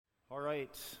All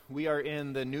right, we are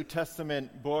in the New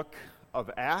Testament book of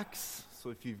Acts. So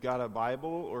if you've got a Bible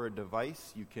or a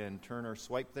device, you can turn or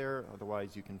swipe there.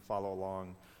 Otherwise, you can follow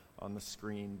along on the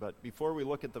screen. But before we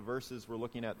look at the verses we're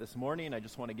looking at this morning, I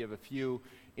just want to give a few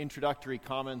introductory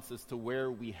comments as to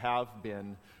where we have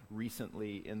been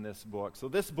recently in this book. So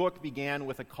this book began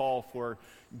with a call for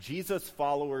Jesus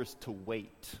followers to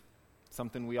wait.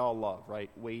 Something we all love, right?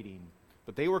 Waiting.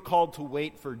 But they were called to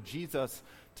wait for Jesus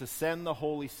to send the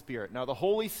Holy Spirit. Now, the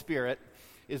Holy Spirit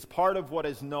is part of what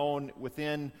is known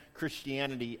within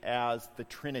Christianity as the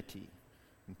Trinity.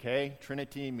 Okay?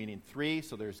 Trinity meaning three.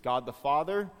 So there's God the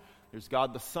Father, there's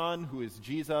God the Son, who is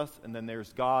Jesus, and then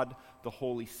there's God the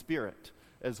Holy Spirit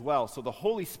as well. So the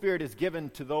Holy Spirit is given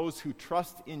to those who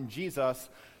trust in Jesus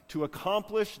to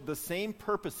accomplish the same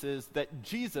purposes that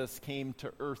Jesus came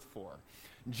to earth for.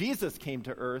 Jesus came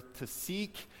to earth to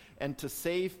seek and to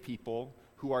save people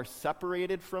who are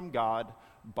separated from God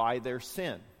by their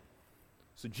sin.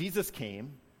 So Jesus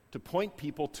came to point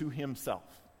people to himself,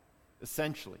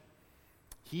 essentially.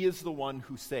 He is the one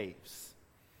who saves.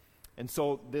 And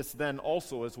so this then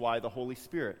also is why the Holy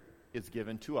Spirit is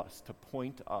given to us, to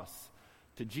point us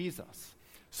to Jesus.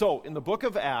 So in the book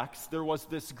of Acts, there was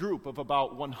this group of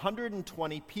about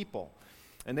 120 people.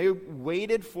 And they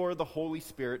waited for the Holy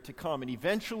Spirit to come. And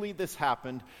eventually this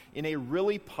happened in a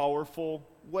really powerful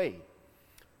way.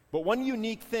 But one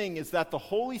unique thing is that the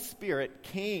Holy Spirit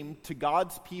came to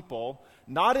God's people,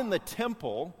 not in the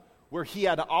temple where he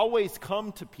had always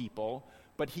come to people,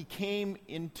 but he came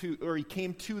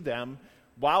to them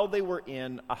while they were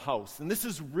in a house. And this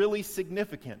is really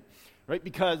significant, right?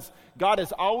 Because God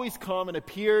has always come and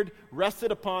appeared,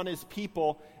 rested upon his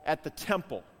people at the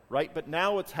temple, right? But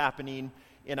now it's happening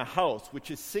in a house,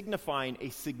 which is signifying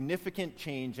a significant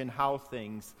change in how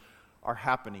things are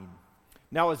happening.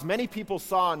 Now, as many people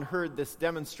saw and heard this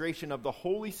demonstration of the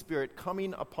Holy Spirit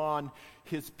coming upon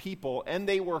his people, and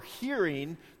they were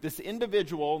hearing this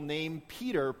individual named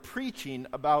Peter preaching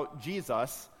about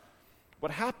Jesus,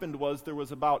 what happened was there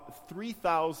was about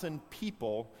 3,000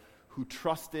 people who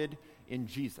trusted in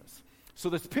Jesus. So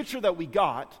this picture that we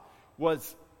got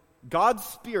was God's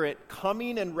Spirit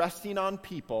coming and resting on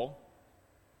people,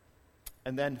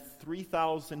 and then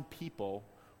 3,000 people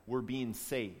were being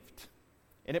saved.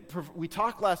 And we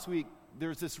talked last week,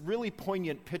 there's this really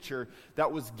poignant picture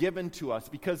that was given to us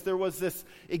because there was this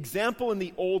example in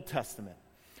the Old Testament.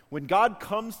 When God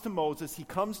comes to Moses, he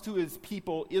comes to his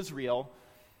people, Israel,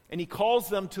 and he calls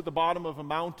them to the bottom of a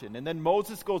mountain. And then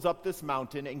Moses goes up this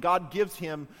mountain, and God gives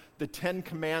him the 10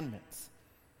 Commandments.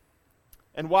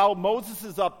 And while Moses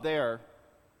is up there,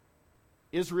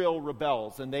 Israel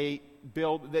rebels, and they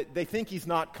think he's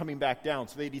not coming back down,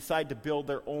 so they decide to build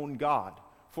their own God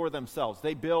for themselves.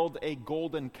 They build a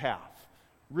golden calf.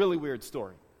 Really weird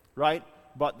story, right?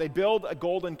 But they build a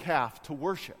golden calf to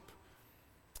worship.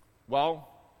 Well,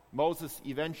 Moses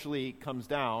eventually comes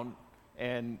down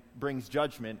and brings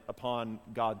judgment upon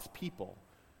God's people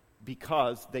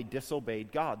because they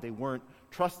disobeyed God. They weren't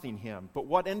trusting him. But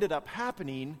what ended up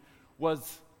happening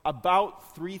was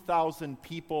about 3,000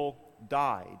 people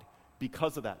died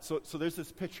because of that. So there's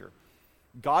this picture.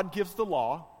 God gives the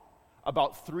law.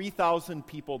 About 3,000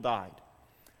 people died.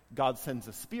 God sends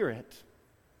a Spirit.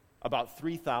 About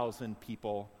 3,000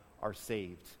 people are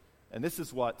saved. And this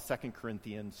is what 2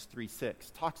 Corinthians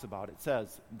 3:6 talks about. It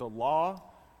says, the law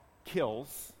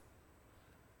kills,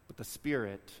 but the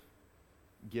Spirit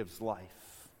gives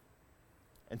life.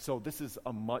 And so this is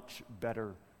a much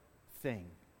better thing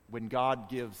when God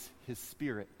gives his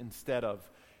Spirit instead of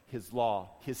his law.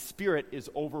 His Spirit is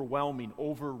overwhelming,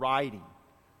 overriding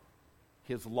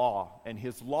his law, and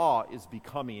his law is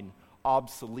becoming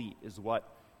obsolete, is what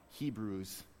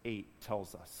Hebrews 8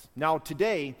 tells us. Now,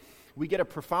 today, we get a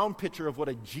profound picture of what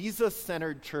a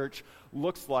Jesus-centered church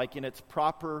looks like in its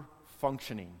proper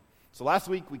functioning. So last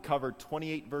week, we covered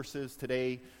 28 verses.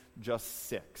 Today, just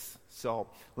 6. So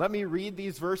let me read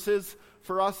these verses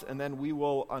for us, and then we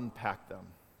will unpack them.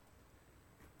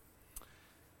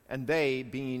 And they,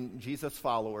 being Jesus'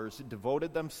 followers,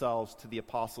 devoted themselves to the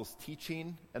apostles'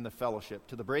 teaching and the fellowship,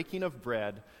 to the breaking of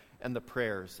bread and the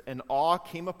prayers. And awe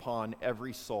came upon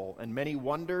every soul, and many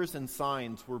wonders and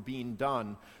signs were being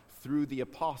done through the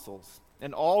apostles.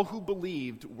 And all who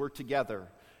believed were together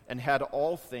and had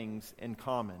all things in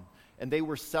common. And they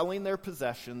were selling their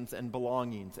possessions and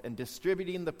belongings and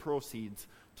distributing the proceeds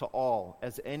to all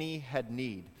as any had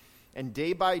need. And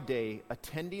day by day,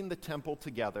 attending the temple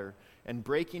together and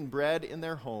breaking bread in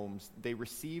their homes, they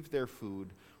received their food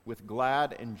with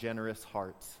glad and generous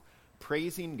hearts,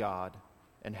 praising God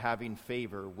and having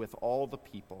favor with all the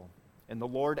people. And the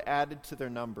Lord added to their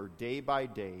number day by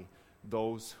day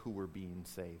those who were being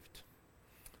saved.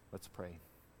 Let's pray.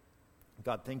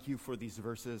 God, thank you for these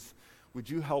verses. Would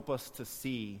you help us to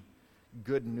see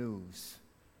good news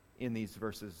in these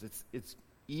verses? It's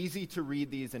easy to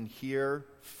read these and hear,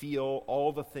 feel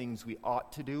all the things we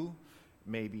ought to do,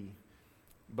 maybe.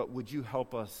 But would you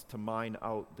help us to mine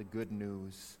out the good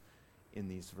news in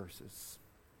these verses?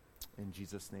 In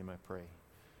Jesus' name I pray.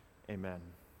 Amen.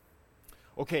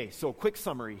 Okay, so quick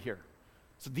summary here.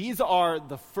 So these are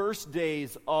the first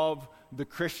days of the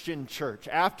Christian church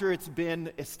after it's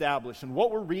been established. And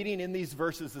what we're reading in these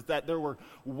verses is that there were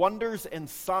wonders and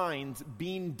signs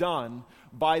being done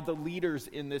by the leaders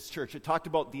in this church. It talked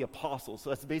about the apostles.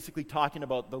 So that's basically talking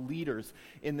about the leaders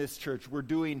in this church. We're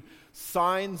doing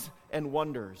signs and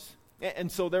wonders.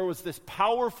 And so there was this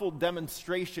powerful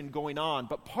demonstration going on.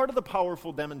 But part of the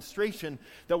powerful demonstration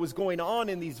that was going on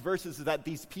in these verses is that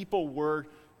these people were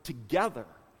together.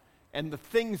 And the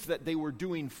things that they were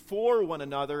doing for one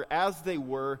another as they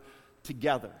were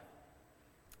together.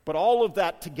 But all of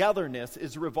that togetherness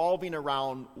is revolving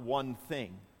around one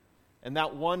thing. And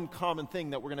that one common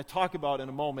thing that we're going to talk about in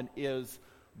a moment is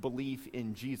belief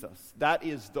in Jesus. That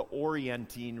is the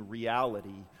orienting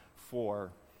reality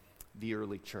for the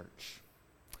early church.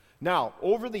 Now,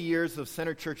 over the years of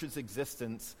Center Church's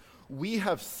existence, we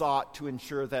have sought to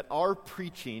ensure that our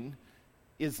preaching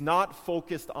is not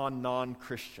focused on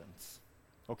non-Christians.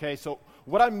 Okay, so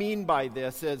what I mean by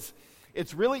this is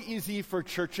it's really easy for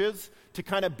churches to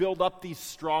kind of build up these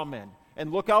straw men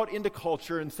and look out into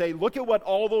culture and say, look at what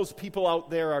all those people out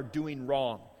there are doing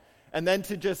wrong. And then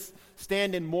to just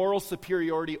stand in moral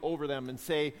superiority over them and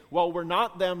say, well, we're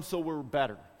not them, so we're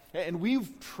better. And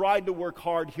we've tried to work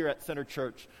hard here at Center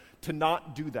Church to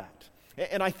not do that.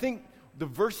 And I think the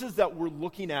verses that we're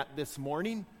looking at this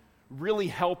morning really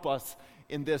help us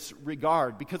in this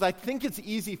regard, because I think it's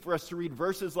easy for us to read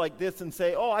verses like this and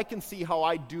say, oh, I can see how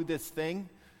I do this thing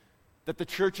that the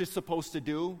church is supposed to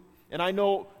do, and I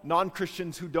know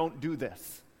non-Christians who don't do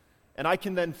this, and I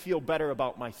can then feel better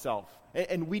about myself.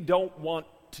 And we don't want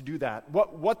to do that.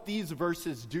 What these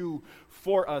verses do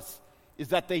for us is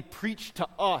that they preach to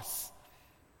us,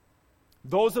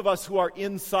 those of us who are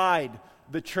inside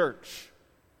the church,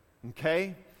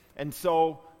 okay? And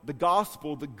so the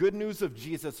gospel, the good news of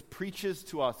Jesus, preaches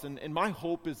to us. And my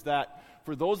hope is that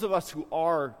for those of us who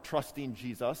are trusting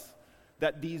Jesus,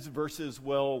 that these verses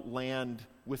will land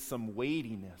with some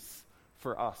weightiness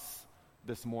for us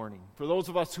this morning. For those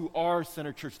of us who are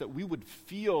Center Church, that we would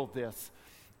feel this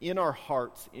in our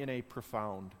hearts in a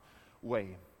profound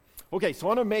way. Okay, so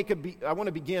I want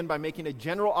to begin by making a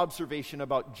general observation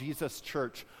about Jesus'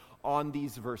 church on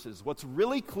these verses. What's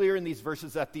really clear in these verses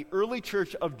is that the early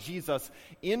church of Jesus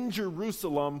in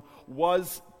Jerusalem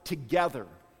was together.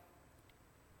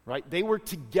 Right? They were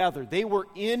together. They were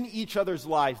in each other's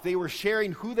lives. They were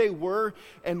sharing who they were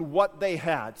and what they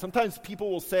had. Sometimes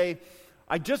people will say,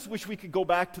 I just wish we could go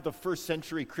back to the first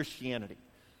century Christianity.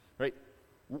 Right?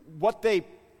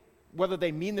 Whether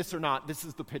they mean this or not, this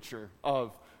is the picture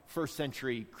of first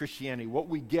century Christianity, what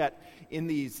we get in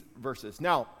these verses.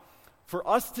 Now, for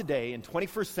us today in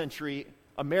 21st century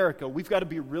America, we've got to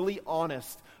be really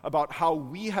honest about how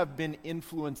we have been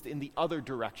influenced in the other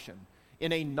direction,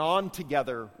 in a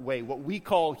non-together way, what we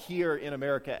call here in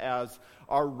America as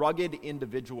our rugged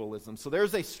individualism. So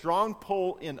there's a strong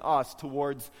pull in us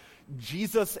towards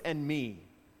Jesus and me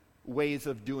ways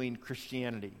of doing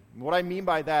Christianity. And what I mean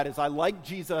by that is I like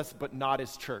Jesus, but not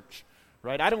his church,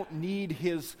 right? I don't need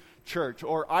his church,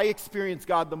 or I experience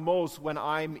God the most when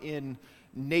I'm in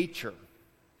nature.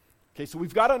 Okay, so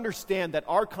we've got to understand that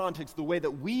our context, the way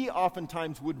that we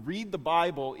oftentimes would read the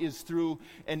Bible, is through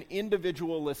an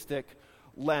individualistic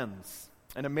lens.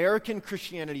 And American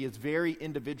Christianity is very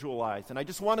individualized. And I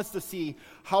just want us to see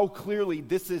how clearly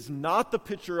this is not the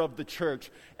picture of the church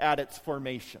at its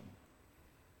formation.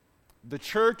 The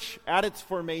church at its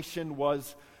formation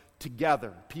was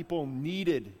together. People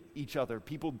needed each other.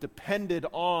 People depended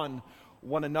on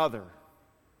one another.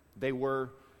 They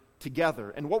were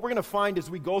together. And what we're going to find as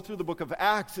we go through the book of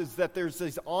Acts is that there's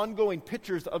these ongoing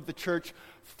pictures of the church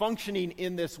functioning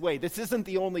in this way. This isn't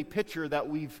the only picture that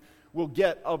we'll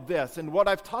get of this. And what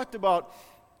I've talked about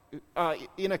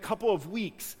in a couple of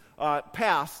weeks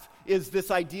past is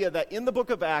this idea that in the book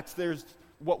of Acts there's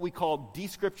what we call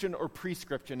description or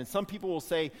prescription. And some people will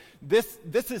say this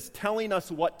is telling us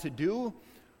what to do,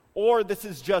 or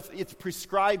it's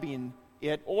prescribing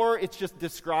it, or it's just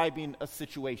describing a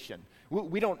situation.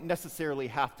 We don't necessarily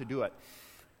have to do it.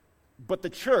 But the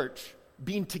church,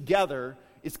 being together,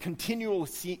 is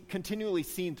continually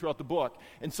seen throughout the book.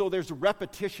 And so there's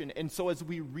repetition. And so as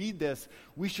we read this,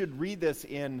 we should read this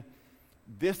in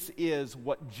This is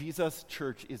what Jesus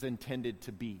Church is intended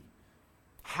to be.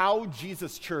 How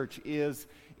Jesus Church is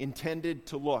intended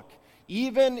to look.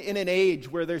 Even in an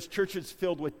age where there's churches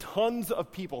filled with tons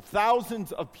of people,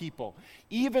 thousands of people,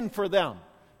 even for them,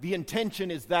 the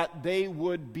intention is that they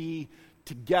would be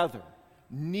together,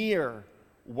 near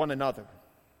one another.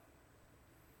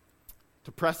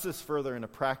 To press this further in a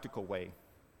practical way,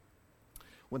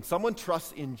 when someone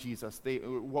trusts in Jesus,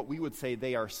 what we would say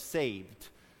they are saved.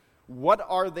 What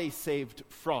are they saved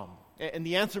from? And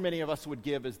the answer many of us would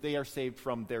give is they are saved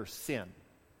from their sin.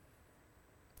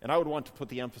 And I would want to put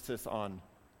the emphasis on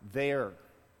their,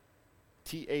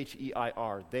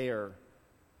 T-H-E-I-R, their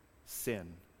sin.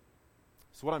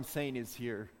 So what I'm saying is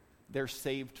here, they're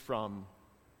saved from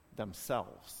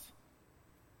themselves.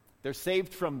 They're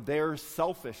saved from their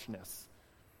selfishness.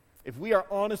 If we are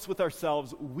honest with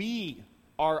ourselves, we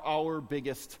are our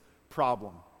biggest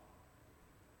problem.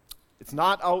 It's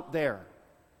not out there.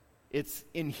 It's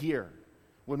in here.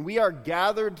 When we are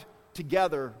gathered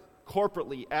together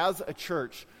corporately as a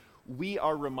church, we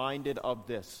are reminded of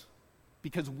this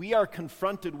because we are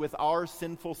confronted with our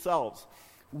sinful selves.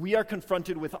 We are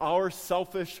confronted with our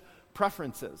selfish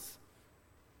preferences.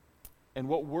 And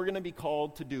what we're going to be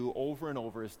called to do over and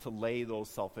over is to lay those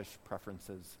selfish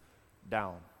preferences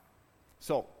down.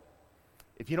 So,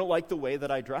 if you don't like the way that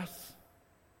I dress,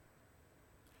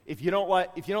 if you don't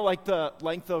like the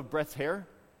length of Brett's hair,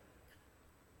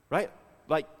 right?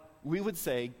 Like we would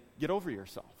say, get over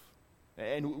yourself.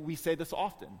 And we say this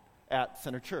often at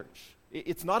Center Church.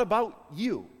 It's not about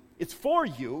you. It's for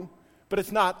you, but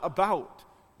it's not about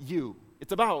you.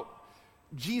 It's about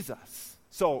Jesus.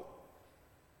 So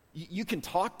you can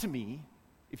talk to me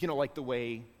if you don't like the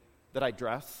way that I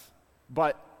dress,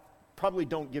 but probably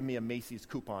don't give me a Macy's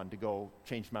coupon to go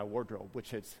change my wardrobe, which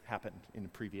has happened in a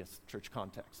previous church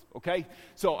context, okay?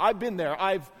 So I've been there.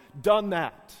 I've done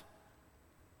that.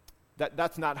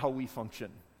 That's not how we function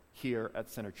here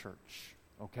at Center Church,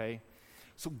 okay?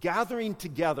 So gathering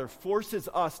together forces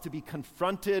us to be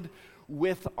confronted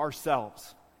with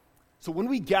ourselves. So when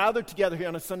we gather together here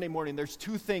on a Sunday morning, there's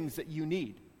two things that you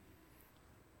need.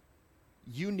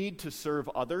 You need to serve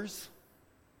others,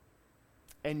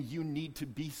 and you need to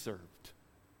be served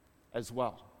as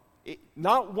well.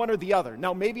 Not one or the other.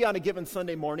 Now, maybe on a given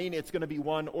Sunday morning, it's going to be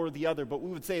one or the other, but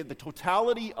we would say the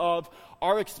totality of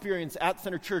our experience at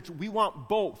Center Church, we want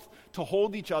both to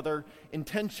hold each other in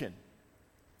tension.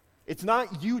 It's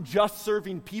not you just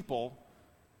serving people,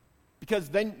 because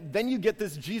then you get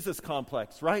this Jesus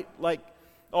complex, right? Like,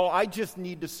 oh, I just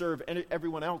need to serve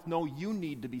everyone else. No, you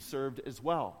need to be served as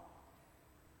well.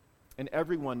 And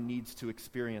everyone needs to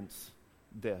experience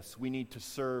this. We need to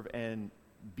serve and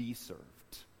be served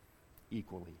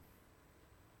equally.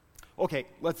 Okay,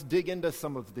 let's dig into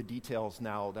some of the details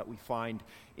now that we find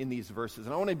in these verses.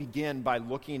 And I want to begin by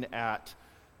looking at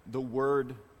the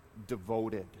word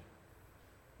devoted.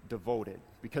 Devoted.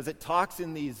 Because it talks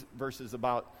in these verses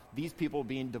about these people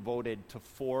being devoted to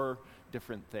 4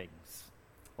 different things.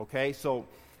 Okay, so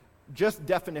just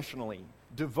definitionally,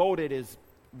 devoted is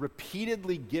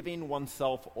repeatedly giving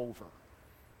oneself over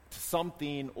to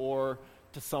something or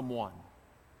to someone.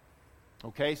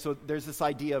 Okay, so there's this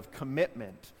idea of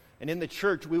commitment. And in the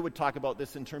church, we would talk about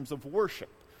this in terms of worship,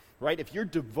 right? If you're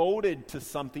devoted to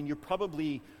something, you're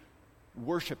probably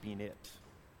worshiping it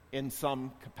in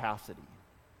some capacity.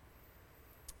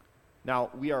 Now,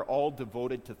 we are all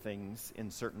devoted to things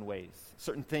in certain ways,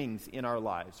 certain things in our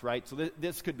lives, right? So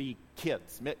this could be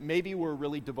kids. Maybe we're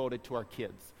really devoted to our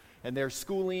kids and their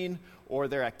schooling or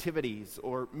their activities,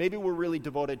 or maybe we're really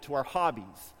devoted to our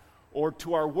hobbies or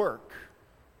to our work,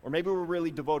 or maybe we're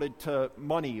really devoted to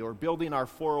money or building our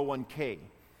 401k,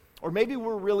 or maybe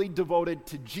we're really devoted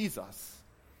to Jesus.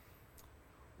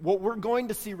 What we're going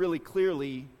to see really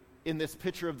clearly in this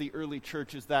picture of the early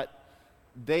church is that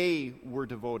they were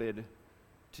devoted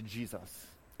to Jesus.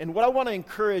 And what I want to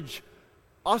encourage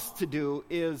us to do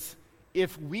is,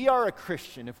 if we are a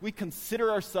Christian, if we consider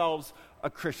ourselves a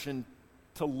Christian,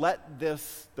 to let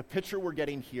the picture we're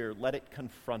getting here, let it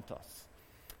confront us.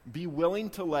 Be willing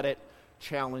to let it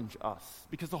challenge us.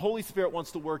 Because the Holy Spirit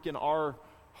wants to work in our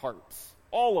hearts,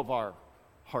 all of our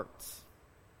hearts.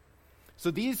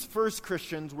 So these first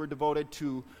Christians were devoted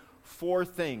to 4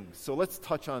 things. So let's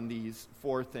touch on these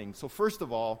 4 things. So first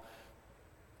of all,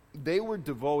 they were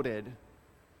devoted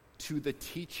to the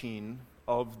teaching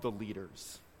of the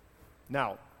leaders.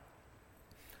 Now,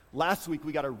 last week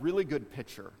we got a really good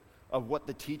picture of what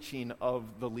the teaching of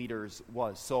the leaders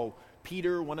was. So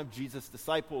Peter, one of Jesus'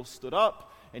 disciples, stood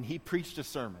up and he preached a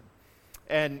sermon.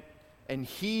 And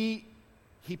he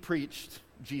preached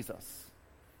Jesus.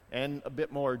 And a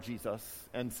bit more Jesus,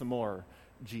 and some more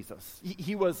Jesus.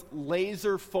 He was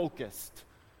laser focused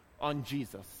on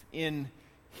Jesus in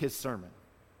his sermon.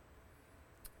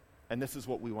 And this is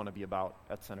what we want to be about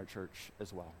at Center Church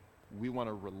as well. We want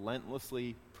to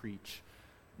relentlessly preach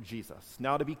Jesus.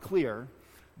 Now, to be clear,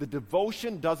 the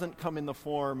devotion doesn't come in the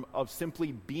form of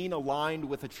simply being aligned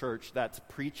with a church that's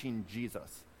preaching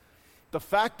Jesus. The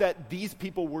fact that these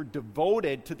people were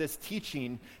devoted to this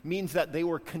teaching means that they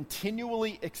were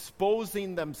continually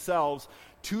exposing themselves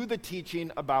to the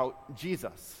teaching about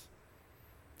Jesus.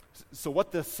 So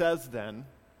what this says then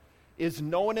is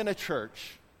no one in a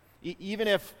church, even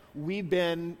if we've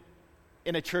been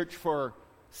in a church for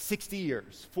 60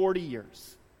 years, 40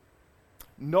 years,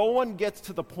 no one gets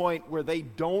to the point where they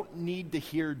don't need to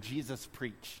hear Jesus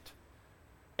preached.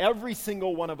 Every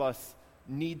single one of us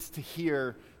needs to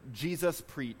hear Jesus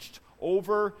preached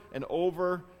over and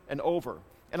over and over.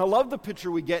 And I love the picture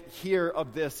we get here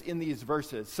of this in these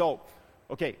verses. So,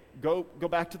 okay, go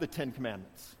back to the 10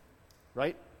 Commandments,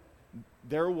 right?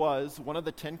 There was, one of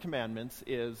the 10 Commandments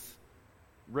is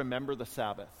remember the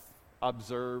Sabbath,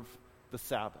 observe the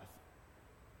Sabbath.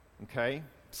 Okay?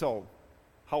 So,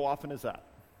 how often is that?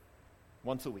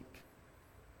 Once a week,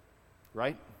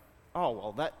 right? Oh,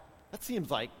 well, that seems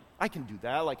like I can do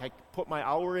that. Like, I put my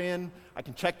hour in, I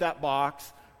can check that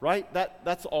box, right?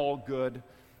 That's all good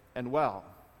and well.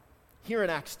 Here in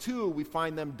Acts 2, we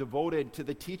find them devoted to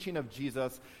the teaching of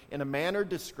Jesus in a manner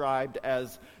described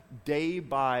as day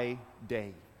by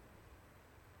day.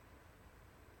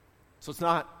 So it's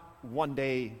not one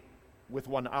day with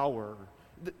 1 hour.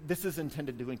 This is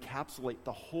intended to encapsulate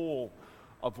the whole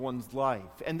of one's life.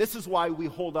 And this is why we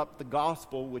hold up the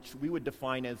gospel, which we would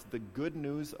define as the good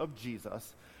news of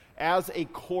Jesus, as a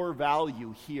core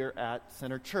value here at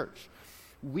Center Church.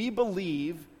 We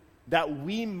believe that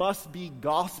we must be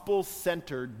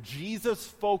gospel-centered,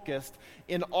 Jesus-focused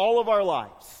in all of our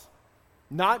lives.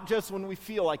 Not just when we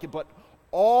feel like it, but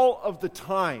all of the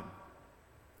time.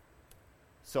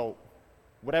 So,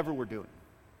 whatever we're doing.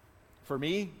 For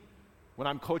me, when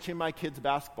I'm coaching my kids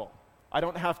basketball, I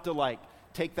don't have to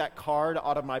take that card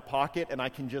out of my pocket and I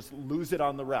can just lose it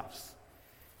on the refs.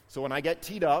 So when I get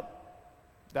teed up,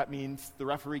 that means the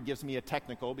referee gives me a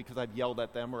technical because I've yelled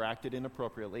at them or acted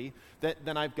inappropriately.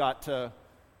 Then I've got to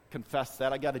confess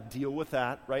that. I've got to deal with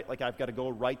that, right? Like I've got to go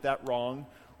right that wrong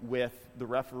with the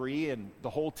referee and the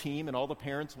whole team and all the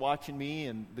parents watching me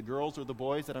and the girls or the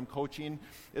boys that I'm coaching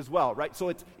as well, right? So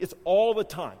it's all the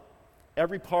time.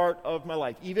 Every part of my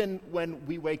life, even when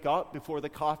we wake up before the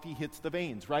coffee hits the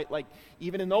veins, right? Like,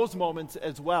 even in those moments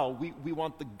as well, we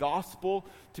want the gospel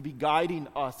to be guiding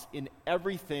us in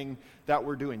everything that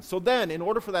we're doing. So then, in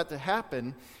order for that to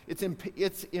happen, it's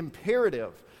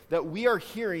imperative that we are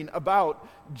hearing about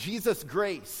Jesus'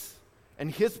 grace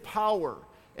and his power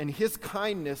and his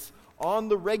kindness on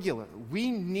the regular.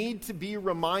 We need to be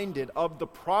reminded of the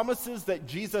promises that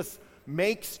Jesus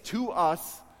makes to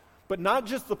us, but not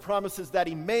just the promises that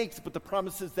he makes, but the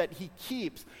promises that he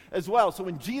keeps as well. So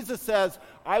when Jesus says,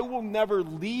 I will never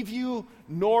leave you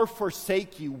nor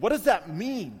forsake you, what does that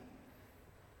mean?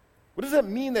 What does it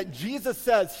mean that Jesus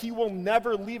says he will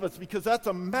never leave us? Because that's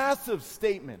a massive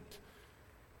statement.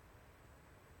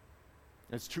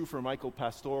 It's true for Michael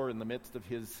Pastor in the midst of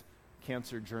his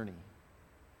cancer journey.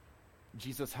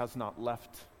 Jesus has not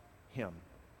left him.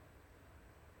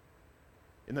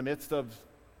 In the midst of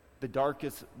the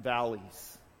darkest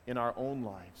valleys in our own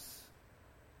lives,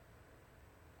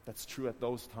 that's true at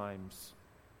those times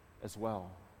as well.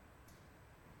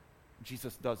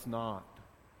 Jesus does not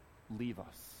leave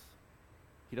us.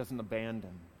 He doesn't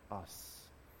abandon us.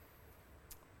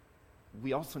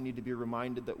 We also need to be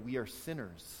reminded that we are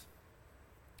sinners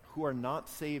who are not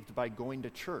saved by going to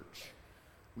church.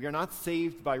 We are not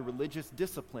saved by religious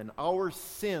discipline. Our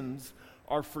sins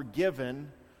are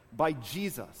forgiven by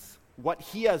Jesus, what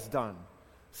he has done.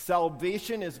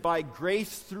 Salvation is by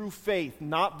grace through faith,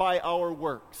 not by our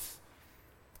works.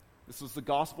 This was the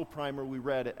gospel primer we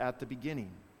read at the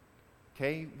beginning.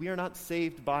 Okay? We are not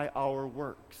saved by our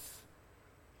works.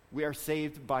 We are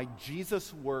saved by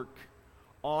Jesus' work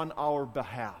on our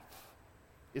behalf.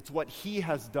 It's what he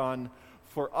has done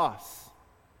for us.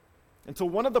 And so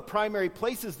one of the primary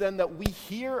places then that we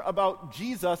hear about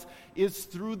Jesus is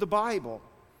through the Bible.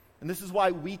 And this is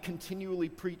why we continually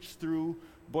preach through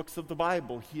books of the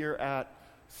Bible here at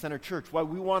Center Church, why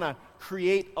we want to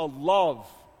create a love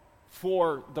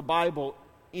for the Bible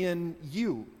in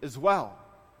you as well.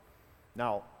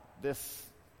 Now, this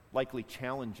likely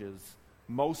challenges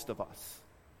most of us.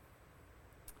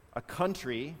 A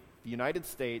country, the United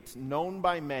States, known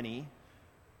by many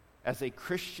as a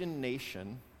Christian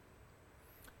nation,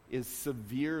 is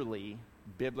severely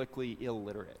biblically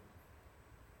illiterate.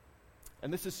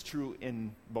 And this is true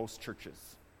in most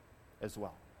churches as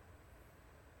well.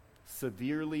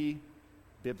 Severely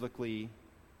biblically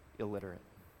illiterate.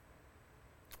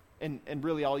 And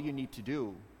really all you need to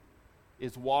do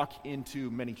is walk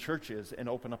into many churches and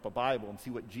open up a Bible and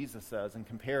see what Jesus says and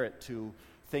compare it to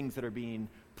things that are being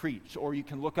preached. Or you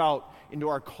can look out into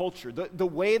our culture. The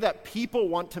way that people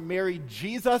want to marry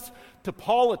Jesus to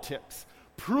politics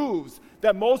proves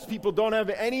that most people don't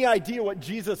have any idea what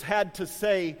Jesus had to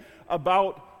say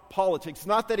about politics.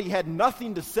 Not that he had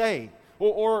nothing to say,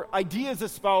 or ideas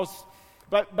espoused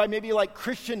by maybe like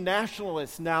Christian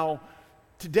nationalists now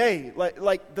today,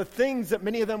 like the things that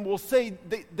many of them will say,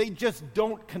 they just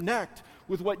don't connect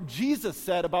with what Jesus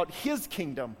said about his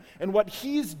kingdom and what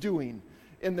he's doing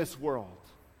in this world.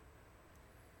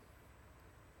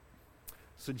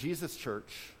 So Jesus'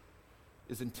 church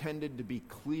is intended to be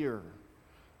clear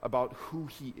about who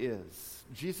he is.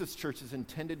 Jesus' church is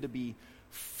intended to be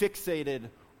fixated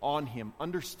on him,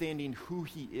 understanding who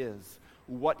he is,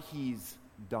 what he's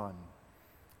done.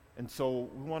 And so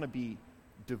we want to be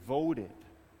devoted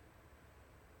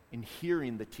in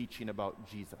hearing the teaching about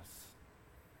Jesus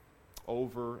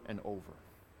over and over.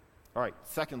 All right,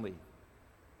 secondly,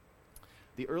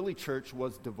 the early church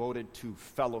was devoted to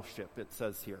fellowship, it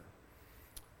says here.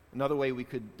 Another way we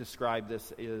could describe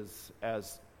this is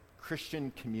as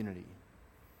Christian community.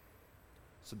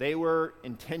 So they were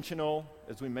intentional,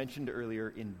 as we mentioned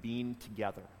earlier, in being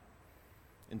together,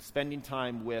 in spending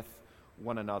time with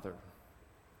one another.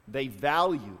 They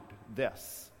valued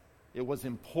this. It was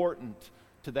important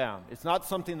to them. It's not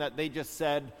something that they just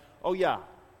said, oh yeah,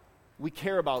 we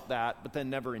care about that, but then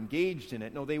never engaged in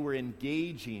it. No, they were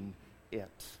engaging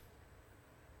it.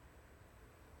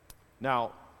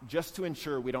 Now, just to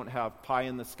ensure we don't have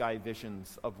pie-in-the-sky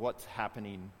visions of what's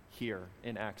happening here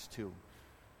in Acts 2.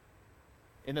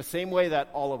 In the same way that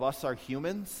all of us are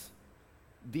humans,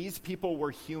 these people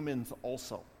were humans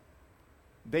also.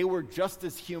 They were just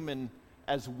as human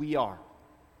as we are.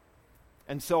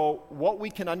 And so what we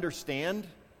can understand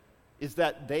is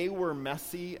that they were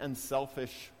messy and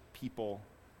selfish people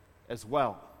as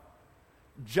well.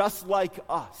 Just like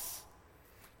us.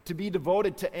 To be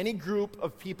devoted to any group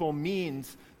of people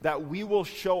means that we will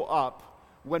show up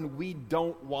when we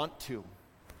don't want to.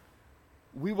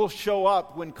 We will show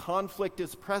up when conflict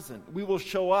is present. We will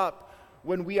show up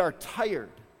when we are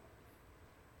tired.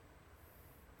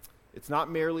 It's not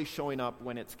merely showing up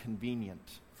when it's convenient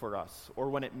for us or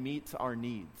when it meets our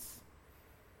needs.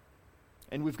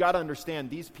 And we've got to understand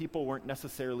these people weren't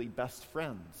necessarily best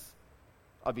friends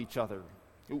of each other.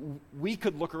 We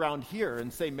could look around here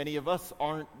and say many of us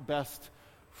aren't best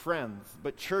friends,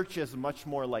 but church is much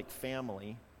more like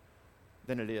family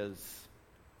than it is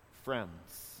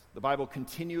friends. The Bible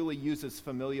continually uses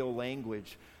familial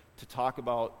language to talk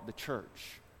about the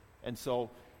church. And so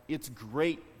it's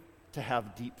great to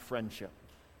have deep friendship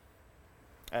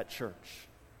at church.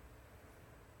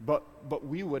 But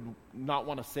we would not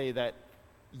want to say that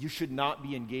you should not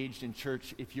be engaged in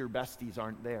church if your besties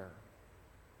aren't there.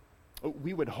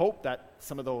 We would hope that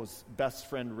some of those best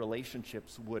friend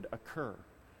relationships would occur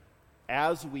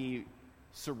as we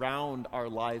surround our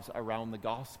lives around the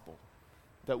gospel.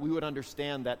 That we would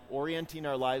understand that orienting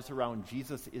our lives around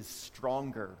Jesus is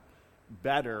stronger,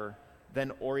 better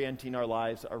than orienting our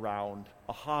lives around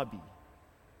a hobby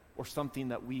or something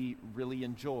that we really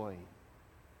enjoy.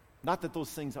 Not that those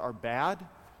things are bad,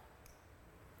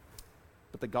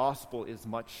 but the gospel is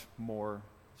much more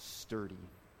sturdy.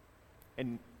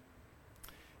 And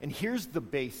here's the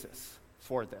basis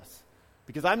for this.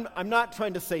 Because I'm not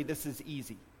trying to say this is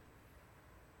easy.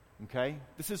 Okay?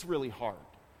 This is really hard.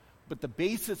 But the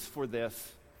basis for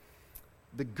this,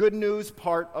 the good news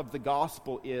part of the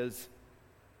gospel is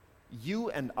you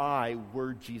and I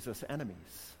were Jesus' enemies.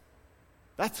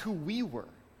 That's who we were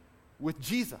with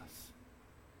Jesus.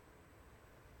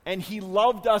 And he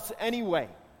loved us anyway.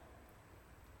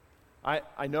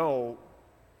 I know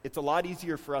it's a lot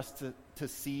easier for us to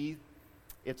see.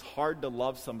 It's hard to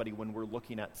love somebody when we're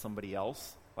looking at somebody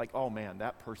else. Like, oh man,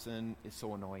 that person is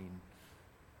so annoying,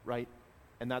 right?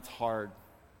 And that's hard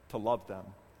to love them.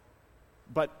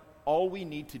 But all we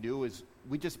need to do is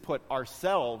we just put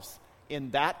ourselves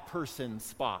in that person's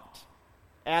spot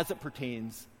as it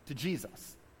pertains to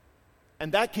Jesus.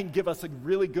 And that can give us a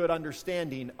really good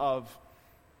understanding of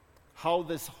how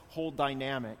this whole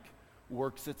dynamic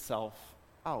works itself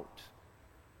out.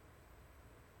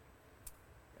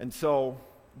 And so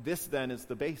this then is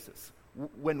the basis.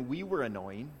 When we were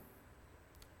annoying,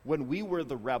 when we were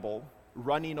the rebel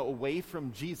running away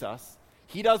from Jesus,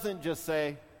 he doesn't just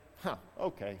say,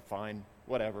 okay, fine,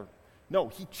 whatever. No,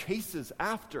 he chases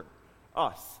after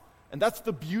us And that's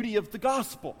the beauty of the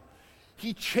gospel.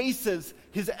 He chases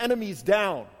his enemies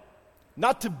down,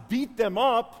 not to beat them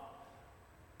up,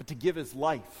 but to give his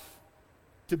life,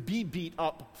 to be beat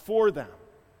up for them.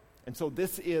 And so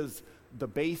this is the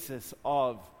basis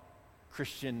of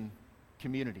Christian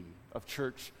community, of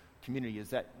church community, is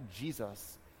that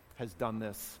Jesus has done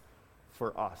this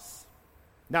for us.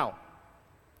 Now,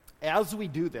 as we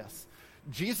do this,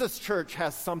 Jesus' church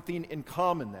has something in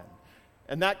common then.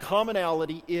 And that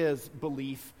commonality is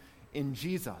belief in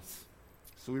Jesus.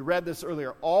 So we read this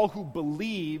earlier. All who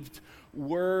believed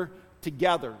were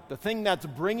together. The thing that's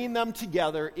bringing them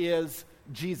together is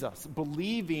Jesus,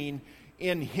 believing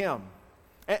in him.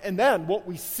 And then what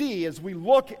we see as we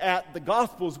look at the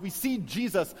Gospels, we see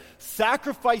Jesus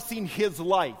sacrificing his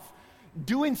life,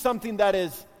 doing something that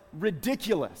is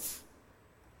ridiculous.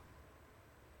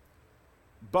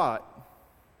 But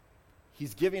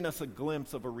he's giving us a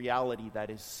glimpse of a reality that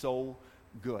is so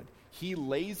good. He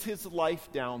lays his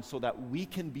life down so that we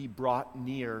can be brought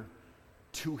near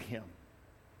to him,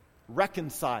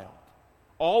 reconciled.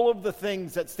 All of the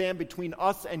things that stand between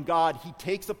us and God, he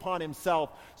takes upon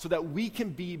himself so that we can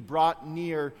be brought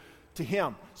near to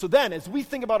him. So then, as we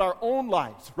think about our own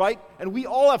lives, right, and we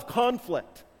all have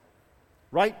conflict,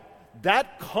 right,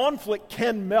 that conflict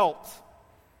can melt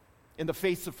in the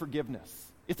face of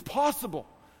forgiveness. It's possible.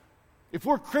 If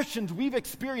we're Christians, we've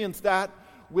experienced that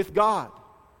with God.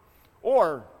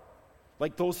 Or,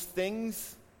 like those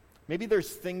things, maybe there's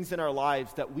things in our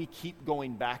lives that we keep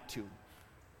going back to.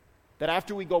 That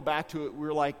after we go back to it,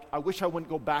 we're like, I wish I wouldn't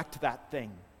go back to that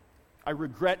thing. I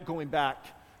regret going back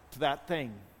to that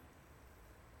thing.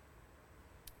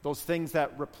 Those things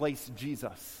that replace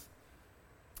Jesus.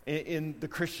 In the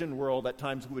Christian world, at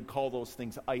times we would call those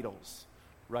things idols,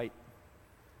 right?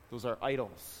 Those are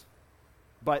idols.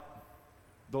 But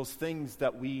those things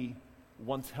that we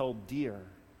once held dear,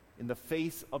 in the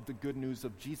face of the good news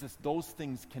of Jesus, those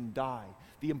things can die.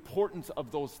 The importance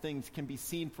of those things can be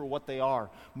seen for what they are,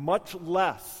 much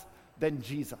less than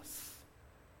Jesus.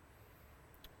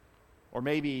 Or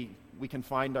maybe we can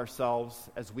find ourselves,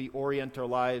 as we orient our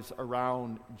lives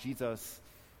around Jesus,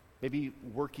 maybe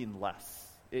working less.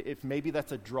 If maybe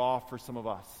that's a draw for some of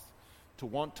us, to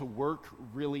want to work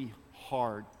really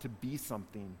hard to be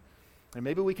something. And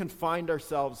maybe we can find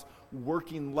ourselves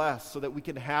working less so that we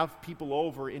can have people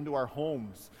over into our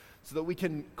homes, so that we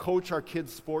can coach our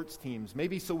kids' sports teams,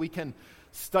 maybe so we can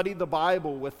study the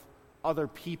Bible with other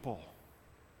people.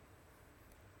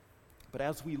 But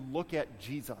as we look at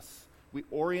Jesus, we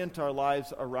orient our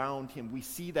lives around him, we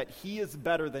see that he is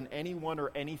better than anyone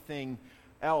or anything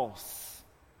else.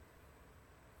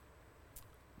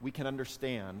 We can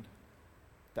understand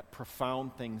that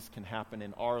profound things can happen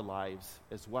in our lives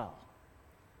as well,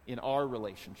 in our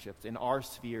relationships, in our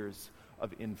spheres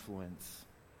of influence.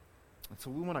 And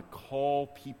so we want to call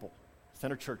people,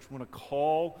 Center Church, we want to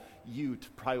call you to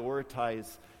prioritize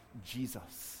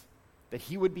Jesus, that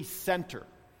he would be center.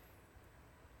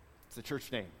 It's the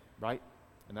church name, right?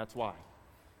 And that's why.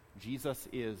 Jesus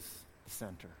is the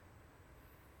center.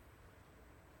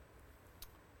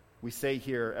 We say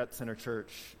here at Center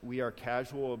Church, we are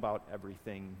casual about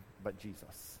everything but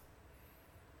Jesus.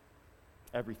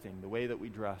 Everything, the way that we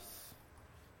dress,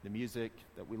 the music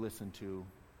that we listen to,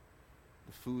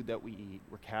 the food that we eat.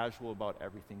 We're casual about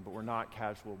everything, but we're not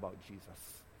casual about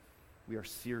Jesus. We are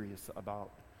serious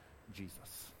about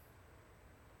Jesus.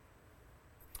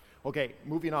 Okay,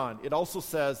 moving on. It also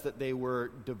says that they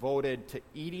were devoted to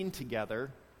eating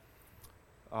together,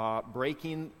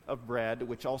 breaking of bread,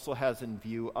 which also has in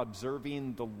view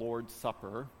observing the Lord's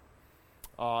Supper,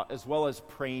 as well as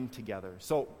praying together.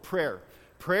 So prayer.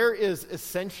 Prayer is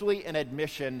essentially an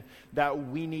admission that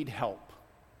we need help.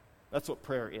 That's what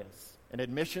prayer is, an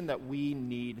admission that we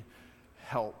need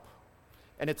help.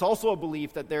 And it's also a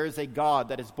belief that there is a God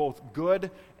that is both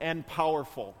good and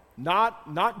powerful.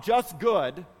 Not just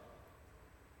good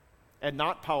and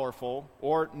not powerful,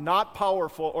 or not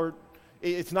powerful, or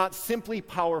it's not simply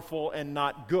powerful and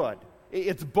not good.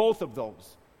 It's both of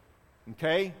those.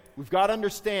 Okay? We've got to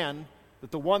understand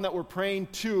that the one that we're praying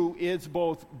to is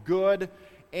both good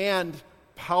and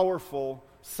powerful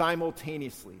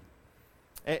simultaneously.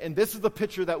 And this is the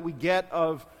picture that we get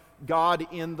of God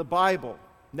in the Bible.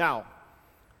 Now,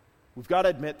 we've got to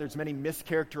admit there's many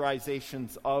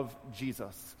mischaracterizations of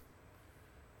Jesus.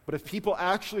 But if people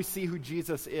actually see who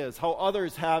Jesus is, how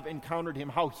others have encountered him,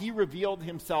 how he revealed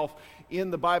himself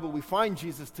in the Bible, we find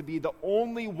Jesus to be the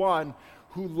only one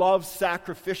who loves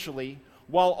sacrificially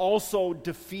while also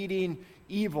defeating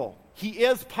evil. He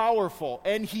is powerful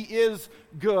and he is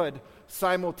good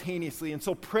simultaneously. And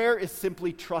so prayer is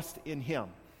simply trust in him.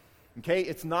 Okay?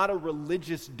 It's not a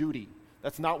religious duty.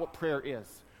 That's not what prayer is.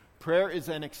 Prayer is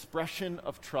an expression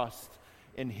of trust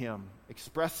in Him,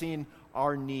 expressing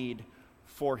our need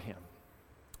for Him.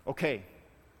 Okay.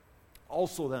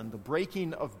 Also then, the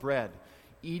breaking of bread,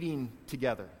 eating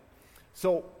together.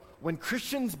 So, when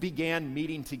Christians began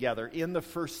meeting together in the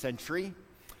first century,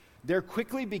 there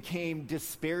quickly became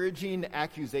disparaging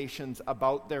accusations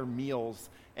about their meals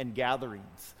and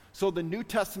gatherings. So the New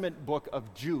Testament book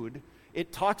of Jude,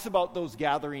 it talks about those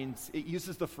gatherings. It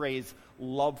uses the phrase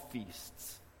love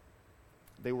feasts.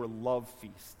 They were love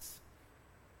feasts.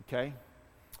 Okay?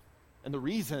 And the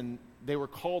reason they were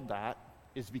called that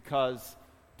is because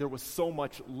there was so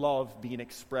much love being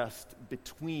expressed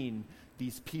between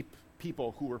these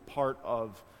people who were part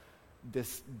of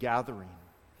this gathering.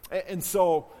 And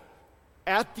so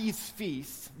at these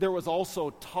feasts, there was also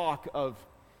talk of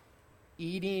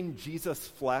eating Jesus'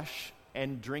 flesh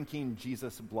and drinking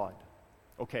Jesus' blood.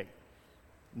 Okay,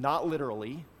 not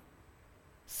literally,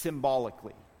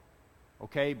 symbolically.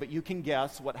 Okay, but you can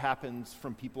guess what happens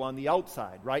from people on the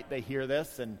outside, right? They hear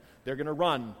this and they're going to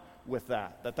run with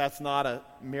that. That's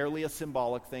not merely a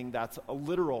symbolic thing, that's a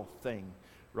literal thing,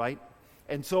 right?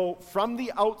 And so from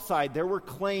the outside, there were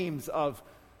claims of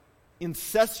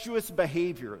incestuous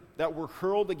behavior that were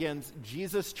hurled against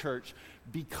Jesus' church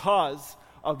because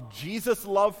of Jesus'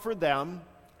 love for them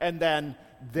and then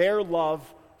their love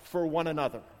for one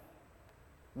another.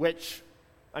 Which,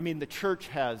 the church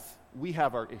we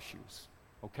have our issues,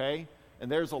 okay?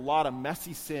 And there's a lot of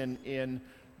messy sin in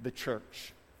the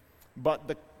church. But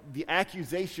the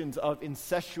accusations of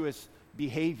incestuous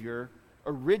behavior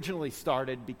originally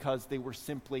started because they were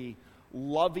simply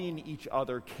loving each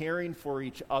other, caring for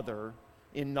each other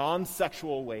in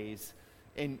non-sexual ways,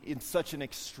 in such an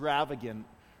extravagant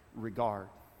regard.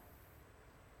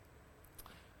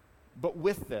 But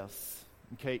with this,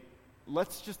 okay,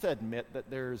 let's just admit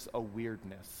that there's a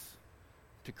weirdness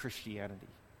to Christianity.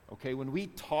 Okay, when we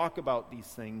talk about these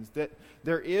things, that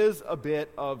there is a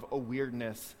bit of a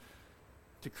weirdness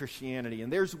to Christianity.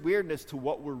 And there's weirdness to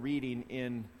what we're reading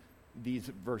in these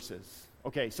verses.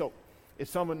 Okay, so if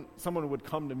someone would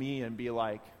come to me and be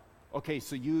like, okay,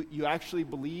 so you actually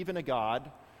believe in a God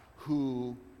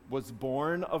who was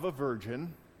born of a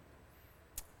virgin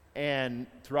and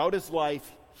throughout his life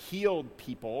healed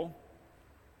people,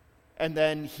 and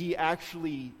then he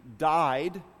actually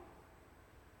died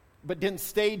but didn't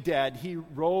stay dead. He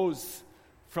rose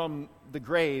from the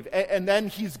grave, and then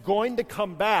he's going to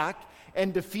come back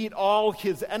and defeat all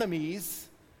his enemies.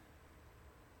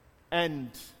 And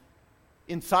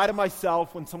inside of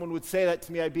myself, when someone would say that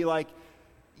to me, I'd be like,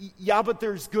 yeah, but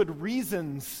there's good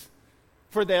reasons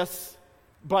for this,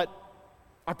 but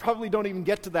I probably don't even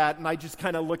get to that, and I just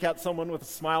kind of look at someone with a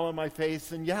smile on my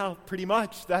face, and yeah, pretty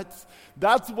much, that's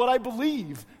what I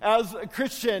believe as a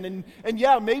Christian, and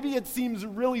yeah, maybe it seems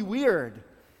really weird,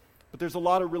 but there's a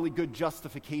lot of really good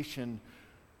justification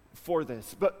for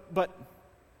this. But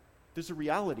there's a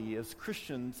reality. As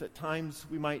Christians, at times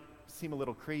we might seem a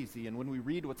little crazy, and when we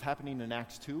read what's happening in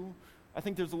Acts 2, I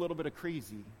think there's a little bit of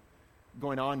crazy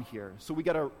going on here. So we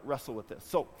got to wrestle with this.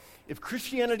 So if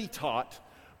Christianity taught,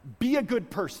 be a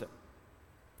good person.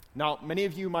 Now, many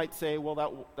of you might say,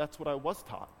 well, that's what I was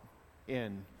taught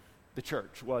in the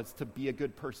church, was to be a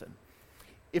good person.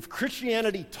 If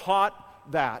Christianity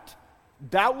taught that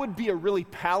would be a really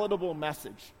palatable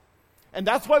message. And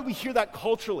that's why we hear that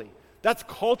culturally. That's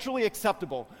culturally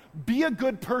acceptable. Be a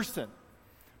good person.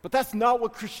 But that's not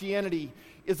what Christianity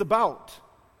is about.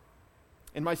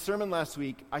 In my sermon last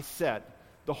week, I said,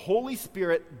 the Holy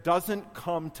Spirit doesn't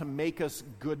come to make us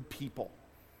good people.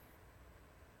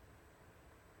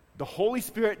 The Holy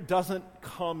Spirit doesn't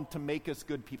come to make us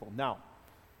good people. Now,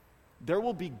 there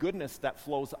will be goodness that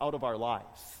flows out of our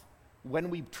lives when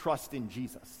we trust in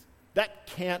Jesus. That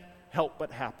can't help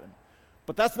but happen.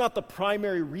 But that's not the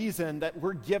primary reason that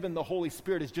we're given the Holy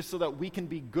Spirit, is just so that we can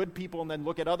be good people and then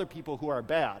look at other people who are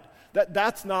bad.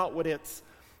 That's not what it's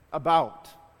about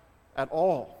at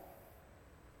all.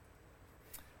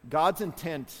 God's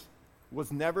intent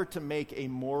was never to make a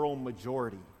moral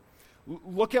majority.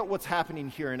 Look at what's happening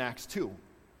here in Acts 2.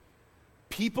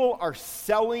 People are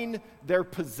selling their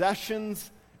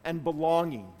possessions and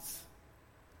belongings.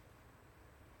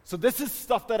 So this is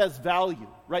stuff that has value,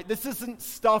 right? This isn't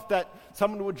stuff that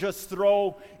someone would just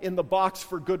throw in the box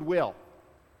for goodwill.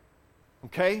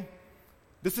 Okay?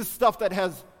 This is stuff that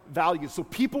has value. So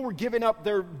people were giving up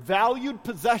their valued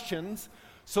possessions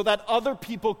so that other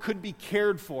people could be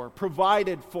cared for,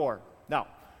 provided for. Now,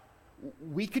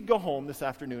 we could go home this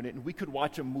afternoon and we could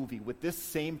watch a movie with this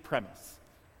same premise,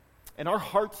 and our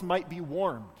hearts might be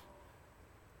warmed.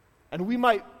 And we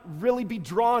might really be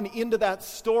drawn into that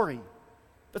story.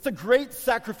 That's a great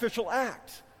sacrificial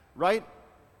act, right?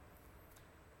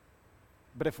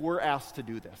 But if we're asked to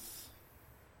do this,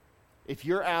 if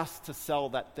you're asked to sell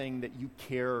that thing that you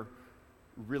care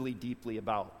really deeply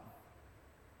about,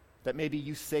 that maybe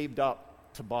you saved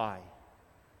up to buy,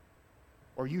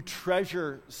 or you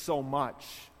treasure so much,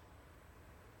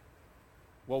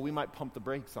 well, we might pump the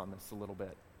brakes on this a little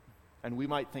bit. And we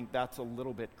might think that's a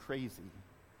little bit crazy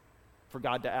for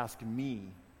God to ask me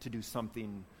to do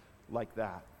something like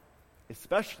that,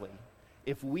 especially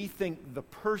if we think the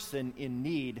person in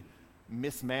need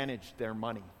mismanaged their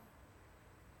money.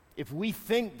 If we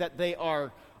think that they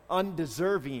are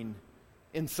undeserving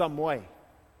in some way.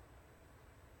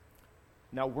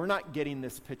 Now, we're not getting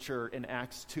this picture in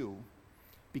Acts 2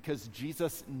 because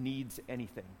Jesus needs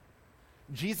anything.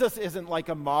 Jesus isn't like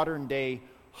a modern-day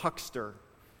huckster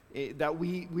that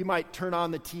we might turn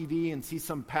on the TV and see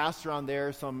some pastor on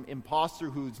there, some imposter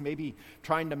who's maybe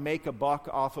trying to make a buck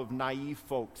off of naive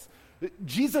folks.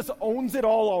 Jesus owns it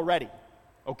all already,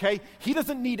 okay? He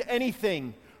doesn't need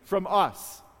anything from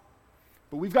us.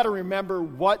 But we've got to remember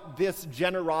what this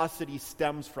generosity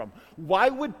stems from. Why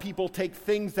would people take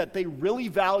things that they really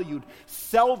valued,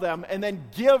 sell them, and then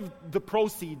give the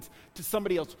proceeds to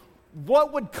somebody else?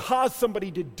 What would cause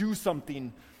somebody to do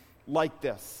something like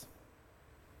this?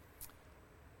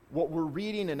 What we're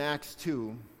reading in Acts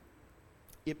 2,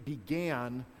 it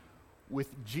began with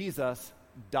Jesus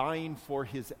dying for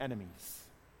his enemies.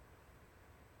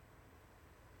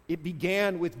 It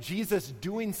began with Jesus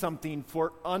doing something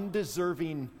for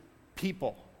undeserving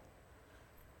people.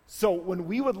 So when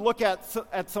we would look at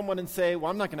someone and say, well,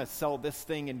 I'm not going to sell this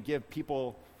thing and give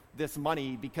people this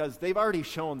money because they've already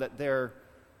shown that they're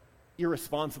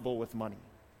irresponsible with money.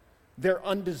 They're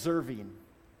undeserving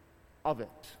of it.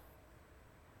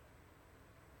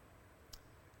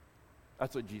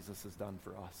 That's what Jesus has done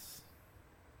for us.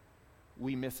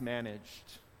 We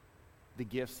mismanaged the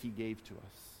gifts he gave to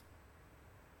us.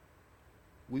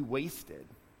 We wasted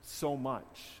so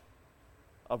much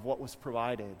of what was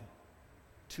provided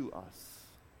to us.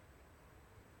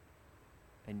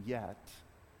 And yet,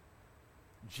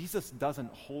 Jesus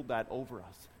doesn't hold that over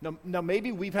us. Now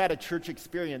maybe we've had a church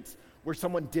experience where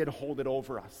someone did hold it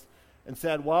over us and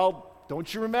said, well,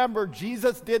 don't you remember,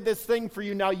 Jesus did this thing for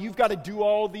you, now you've got to do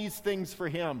all these things for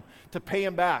him to pay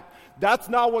him back. That's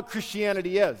not what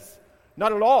Christianity is.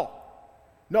 Not at all.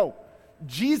 No.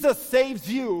 Jesus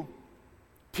saves you,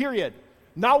 period.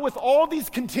 Not with all these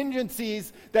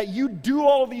contingencies that you do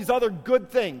all these other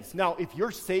good things. Now, if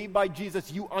you're saved by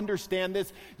Jesus, you understand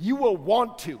this, you will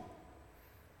want to.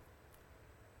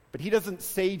 But he doesn't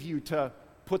save you to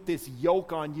put this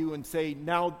yoke on you and say,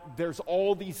 now there's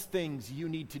all these things you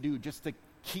need to do just to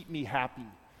keep me happy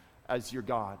as your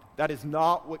God. That is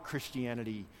not what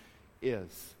Christianity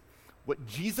is. What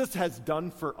Jesus has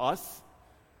done for us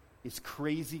is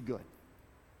crazy good.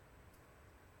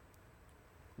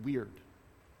 Weird,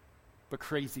 but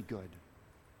crazy good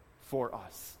for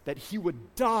us. That he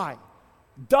would die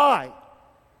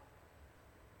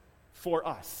for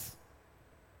us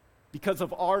because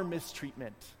of our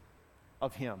mistreatment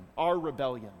of him, our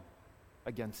rebellion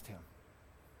against him.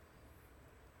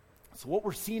 So what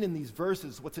we're seeing in these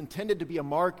verses, what's intended to be a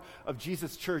mark of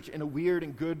Jesus' church in a weird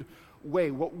and good way,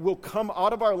 what will come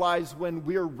out of our lives when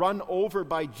we're run over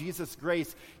by Jesus'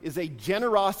 grace is a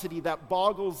generosity that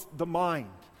boggles the mind.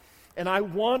 And I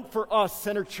want for us,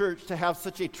 Center Church, to have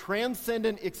such a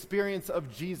transcendent experience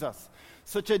of Jesus,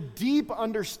 such a deep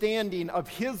understanding of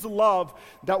his love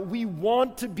that we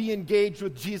want to be engaged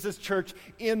with Jesus' church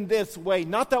in this way.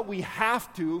 Not that we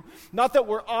have to, not that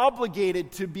we're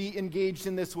obligated to be engaged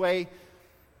in this way,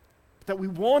 but that we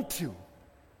want to,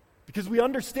 because we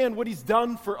understand what he's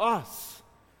done for us.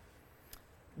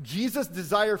 Jesus'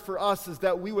 desire for us is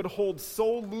that we would hold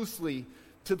so loosely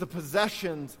to the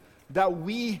possessions that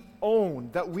we own,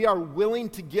 that we are willing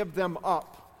to give them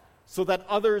up so that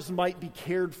others might be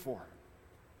cared for.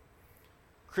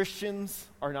 Christians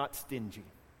are not stingy.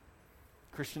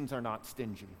 Christians are not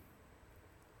stingy.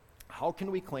 How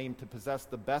can we claim to possess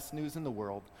the best news in the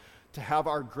world, to have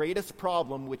our greatest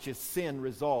problem, which is sin,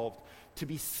 resolved, to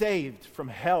be saved from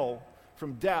hell,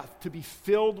 from death, to be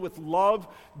filled with love,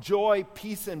 joy,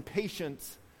 peace, and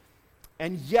patience,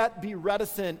 and yet be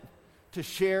reticent to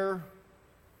share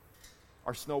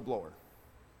our snowblower, or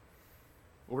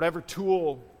whatever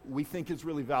tool we think is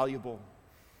really valuable,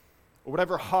 or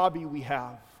whatever hobby we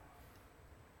have,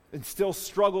 and still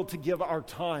struggle to give our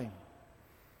time?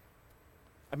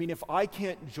 I mean, if I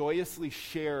can't joyously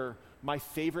share my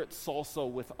favorite salsa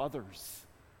with others,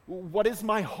 what is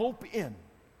my hope in?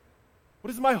 What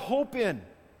is my hope in?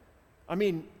 I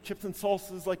mean, chips and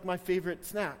salsa is like my favorite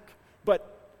snack,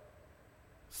 but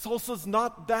salsa's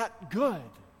not that good.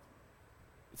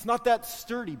 It's not that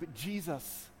sturdy, but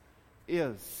Jesus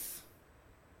is.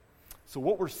 So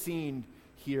what we're seeing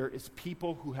here is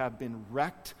people who have been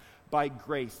wrecked by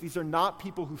grace. These are not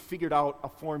people who figured out a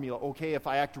formula. Okay, if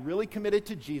I act really committed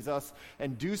to Jesus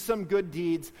and do some good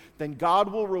deeds, then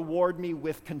God will reward me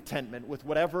with contentment, with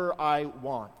whatever I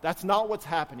want. That's not what's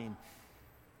happening.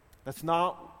 That's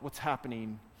not what's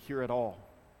happening here at all.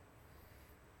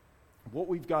 What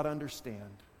we've got to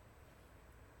understand,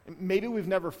 maybe we've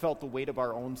never felt the weight of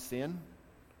our own sin.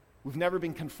 We've never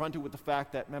been confronted with the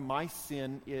fact that, man, my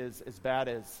sin is as bad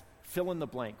as fill in the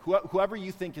blank. Whoever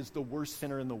you think is the worst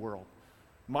sinner in the world,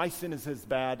 my sin is as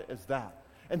bad as that.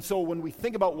 And so when we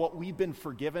think about what we've been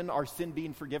forgiven, our sin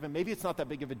being forgiven, maybe it's not that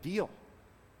big of a deal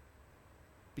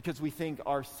because we think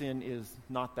our sin is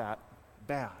not that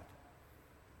bad.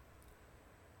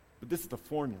 But this is the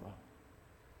formula.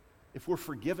 If we're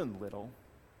forgiven little,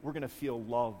 we're going to feel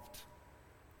loved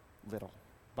little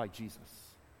by Jesus.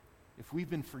 If we've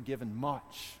been forgiven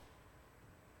much,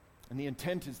 and the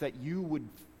intent is that you would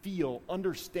feel,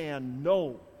 understand,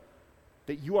 know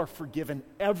that you are forgiven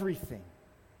everything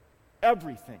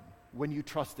when you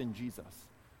trust in Jesus,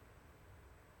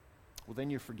 well, then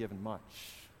you're forgiven much.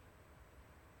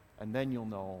 And then you'll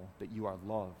know that you are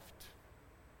loved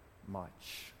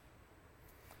much.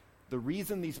 The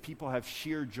reason these people have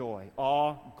sheer joy,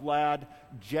 awe, glad,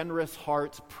 generous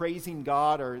hearts, praising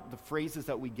God, or the phrases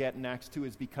that we get in Acts 2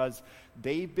 is because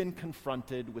they've been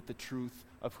confronted with the truth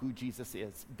of who Jesus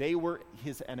is. They were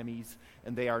his enemies,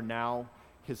 and they are now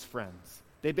his friends.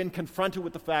 They've been confronted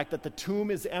with the fact that the tomb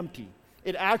is empty.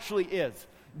 It actually is.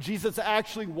 Jesus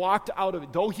actually walked out of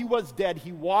it. Though he was dead,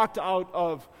 he walked out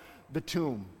of the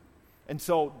tomb. And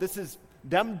so this is,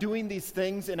 them doing these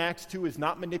things in Acts 2 is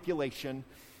not manipulation.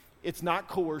 It's not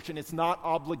coercion. It's not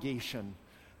obligation.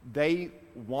 They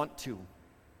want to.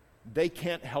 They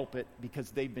can't help it because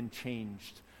they've been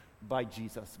changed by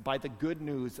Jesus, by the good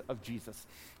news of Jesus.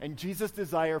 And Jesus'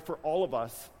 desire for all of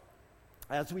us,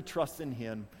 as we trust in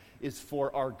him, is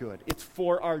for our good. It's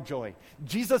for our joy.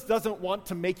 Jesus doesn't want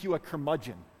to make you a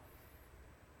curmudgeon.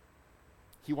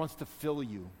 He wants to fill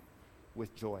you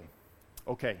with joy.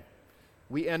 Okay.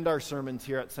 We end our sermons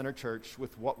here at Center Church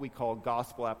with what we call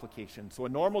gospel application. So a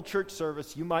normal church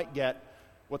service, you might get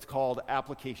what's called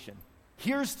application.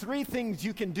 Here's 3 things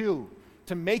you can do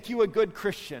to make you a good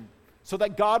Christian so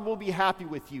that God will be happy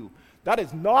with you. That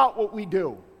is not what we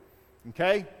do,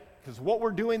 okay? Because what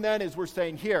we're doing then is we're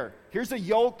saying, here's a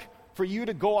yoke for you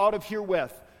to go out of here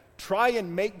with. Try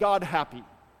and make God happy.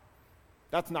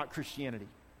 That's not Christianity.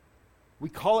 We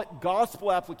call it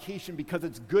gospel application because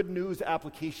it's good news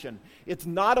application. It's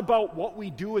not about what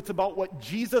we do, it's about what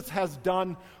Jesus has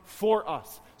done for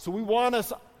us. So we want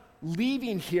us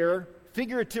leaving here,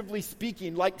 figuratively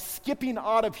speaking, like skipping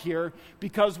out of here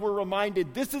because we're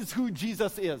reminded this is who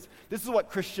Jesus is. This is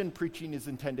what Christian preaching is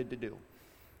intended to do,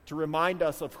 to remind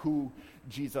us of who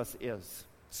Jesus is.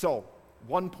 So,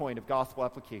 one point of gospel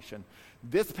application.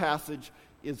 This passage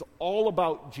is all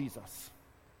about Jesus.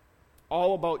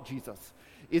 All about Jesus.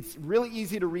 It's really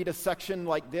easy to read a section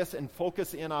like this and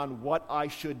focus in on what I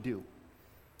should do.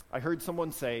 I heard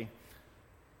someone say,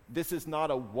 this is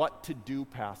not a what to do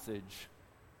passage,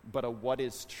 but a what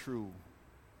is true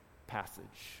passage.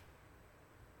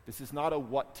 This is not a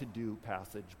what to do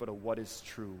passage, but a what is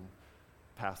true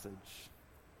passage.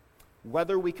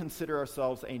 Whether we consider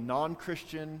ourselves a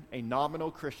non-Christian, a nominal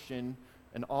Christian,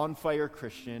 an on-fire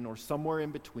Christian, or somewhere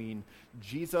in between,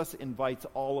 Jesus invites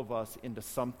all of us into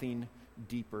something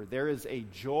deeper. There is a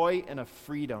joy and a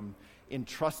freedom in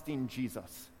trusting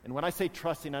Jesus. And when I say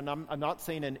trusting, I'm not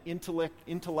saying an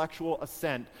intellectual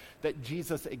assent that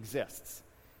Jesus exists.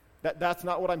 That's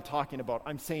not what I'm talking about.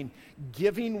 I'm saying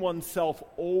giving oneself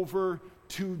over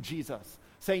to Jesus.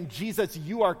 Saying, Jesus,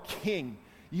 you are king.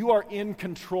 You are in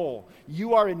control.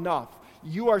 You are enough.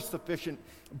 You are sufficient.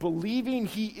 Believing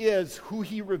he is who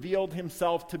he revealed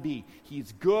himself to be.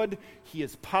 He's good. He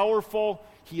is powerful.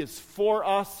 He is for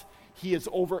us. He is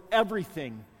over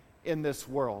everything in this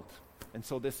world. And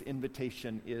so this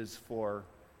invitation is for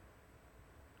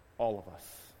all of us.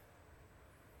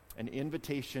 An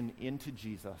invitation into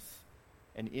Jesus.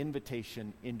 An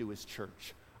invitation into his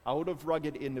church. Out of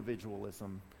rugged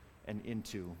individualism and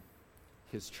into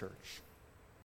his church.